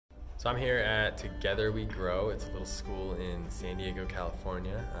So I'm here at Together We Grow. It's a little school in San Diego,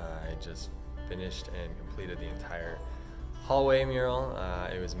 California. I just finished and completed the entire hallway mural.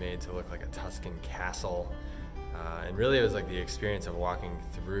 It was made to look like a Tuscan castle. And really it was like the experience of walking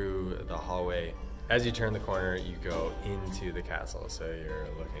through the hallway. As you turn the corner, you go into the castle. So you're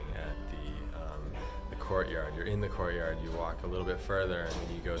looking at the courtyard. You're in the courtyard, you walk a little bit further, and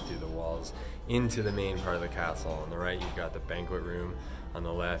then you go through the walls into the main part of the castle. On the right, you've got the banquet room. On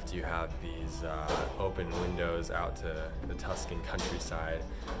the left, you have these open windows out to the Tuscan countryside.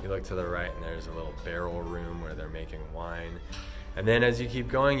 You look to the right, and there's a little barrel room where they're making wine. And then as you keep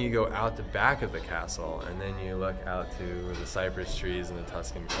going, you go out the back of the castle, and then you look out to the cypress trees in the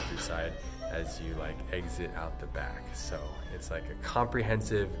Tuscan countryside as you exit out the back. So it's like a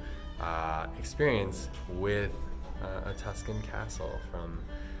comprehensive experience with a Tuscan castle from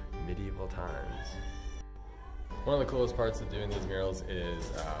medieval times. One of the coolest parts of doing these murals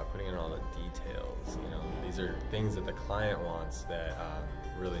is putting in all the details. You know, these are things that the client wants that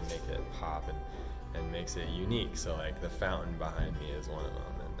really make it pop and makes it unique. So like the fountain behind me is one of them,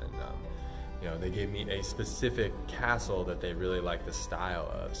 and you know, they gave me a specific castle that they really like the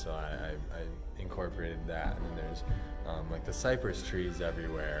style of, so I incorporated that. And then there's like the cypress trees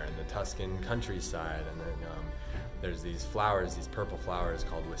everywhere and the Tuscan countryside, and then there's these flowers, these purple flowers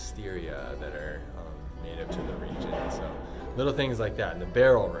called wisteria that are native to the region. So little things like that. And the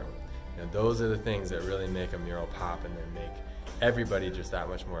barrel room, you know, those are the things that really make a mural pop and then make everybody just that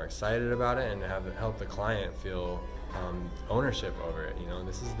much more excited about it, and help the client feel ownership over it. You know,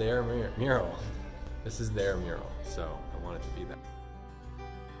 this is their mural. This is their mural, so I want it to be that.